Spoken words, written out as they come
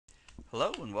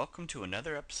Hello and welcome to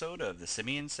another episode of the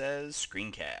Simeon Says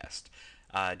Screencast.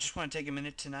 I just want to take a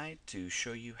minute tonight to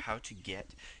show you how to get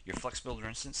your Flex Builder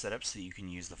instance set up so you can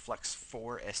use the Flex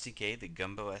 4 SDK, the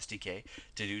Gumbo SDK,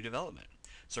 to do development.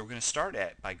 So we're going to start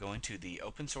by going to the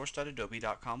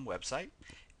opensource.adobe.com website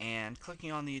and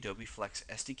clicking on the Adobe Flex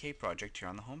SDK project here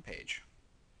on the home page.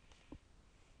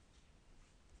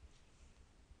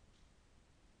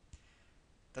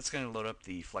 That's going to load up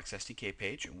the Flex SDK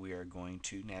page, and we are going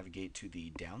to navigate to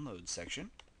the Download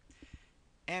section.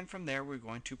 And from there, we're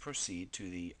going to proceed to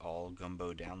the All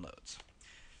Gumbo downloads.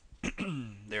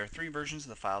 There are three versions of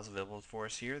the files available for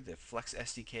us here: the Flex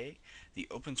SDK, the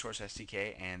Open Source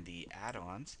SDK, and the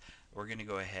add-ons. We're going to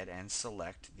go ahead and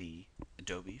select the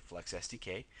Adobe Flex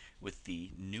SDK with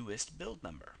the newest build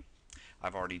number.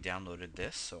 I've already downloaded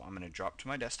this, so I'm going to drop to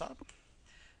my desktop,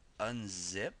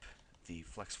 unzip the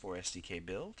Flex 4 SDK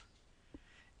build,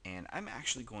 and I'm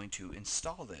actually going to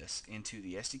install this into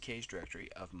the SDKs directory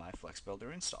of my Flex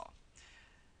Builder install.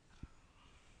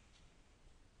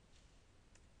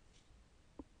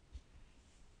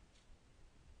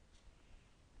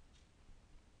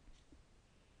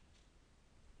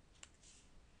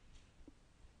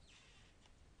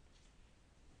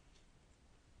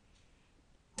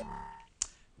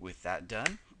 With that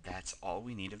done, that's all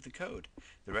we need of the code.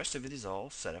 The rest of it is all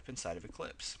set up inside of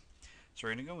Eclipse. So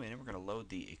we're going to go in and we're going to load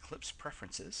the Eclipse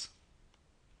preferences.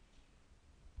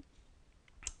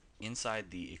 Inside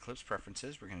the Eclipse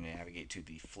preferences, we're going to navigate to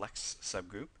the Flex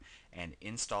subgroup and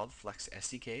installed Flex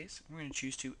SDKs. We're going to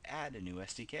choose to add a new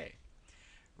SDK.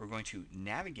 We're going to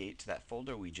navigate to that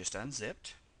folder we just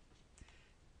unzipped,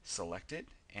 select it,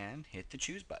 and hit the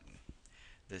choose button.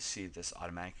 This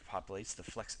automatically populates the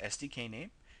Flex SDK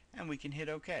name, and we can hit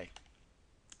OK.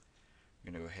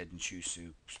 We're going to go ahead and choose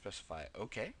to specify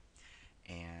OK.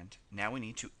 And now we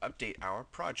need to update our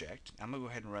project. I'm going to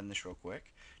go ahead and run this real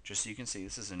quick, just so you can see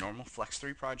this is a normal Flex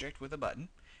 3 project with a button.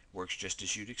 Works just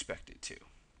as you'd expect it to.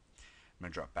 I'm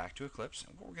going to drop back to Eclipse,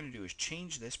 and what we're going to do is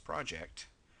change this project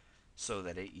so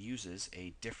that it uses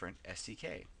a different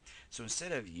SDK. So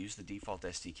instead of use the default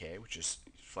SDK, which is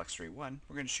Flex 3.1,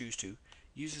 we're going to choose to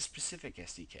use a specific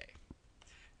SDK.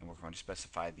 And we're going to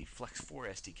specify the Flex 4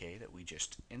 SDK that we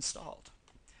just installed.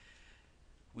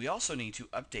 We also need to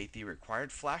update the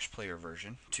required Flash Player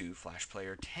version to Flash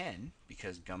Player 10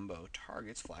 because Gumbo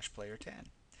targets Flash Player 10.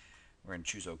 We're going to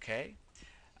choose OK.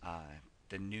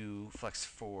 The new Flex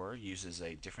 4 uses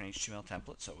a different HTML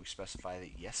template, so we specify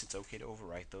that yes, it's okay to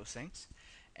overwrite those things.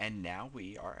 And now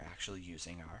we are actually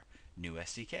using our new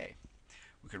SDK.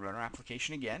 We could run our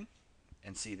application again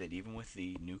and see that even with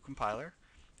the new compiler,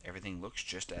 everything looks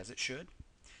just as it should.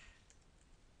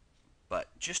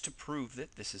 But just to prove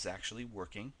that this is actually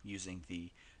working using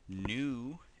the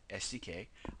new SDK,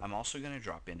 I'm also going to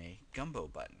drop in a Gumbo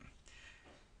button.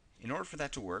 In order for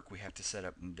that to work, we have to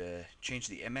change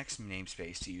the MX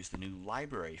namespace to use the new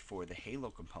library for the Halo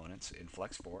components in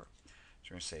Flex 4. So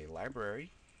we're going to say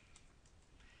library,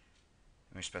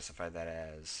 and we specify that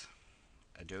as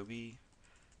Adobe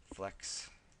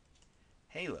Flex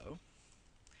Halo.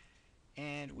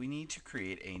 And we need to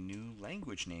create a new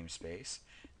language namespace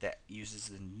that uses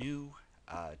the new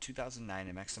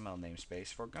 2009 MXML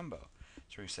namespace for Gumbo.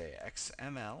 So we're going to say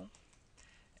XML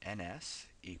ns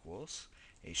equals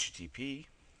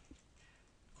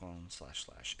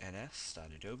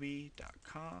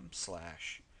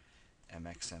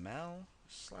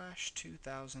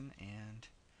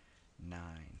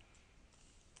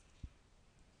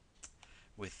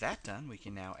With that done, we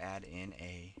can now add in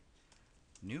a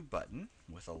new button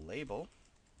with a label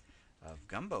of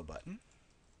Gumbo button.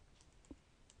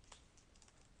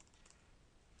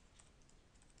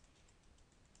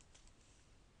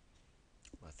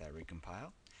 Let that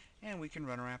recompile, and we can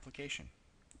run our application.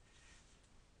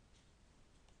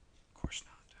 Of course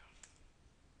not.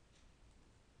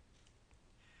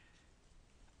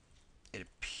 It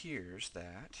appears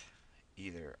that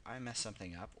either I messed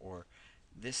something up or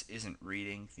this isn't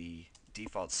reading the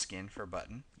default skin for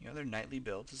button. Their nightly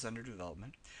builds is under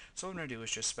development. So what I'm going to do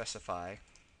is just specify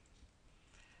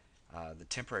the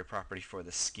temporary property for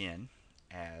the skin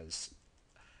as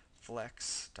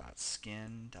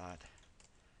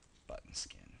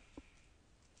flex.skin.buttonskin.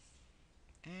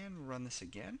 And run this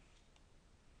again.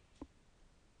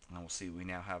 And we'll see we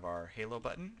now have our Halo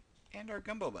button and our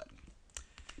Gumbo button.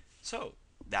 So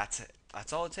that's it.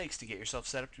 That's all it takes to get yourself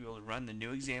set up to be able to run the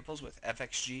new examples with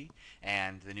FXG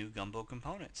and the new Gumbo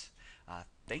components.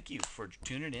 Thank you for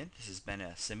tuning in. This has been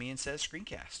a Simeon Says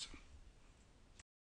Screencast.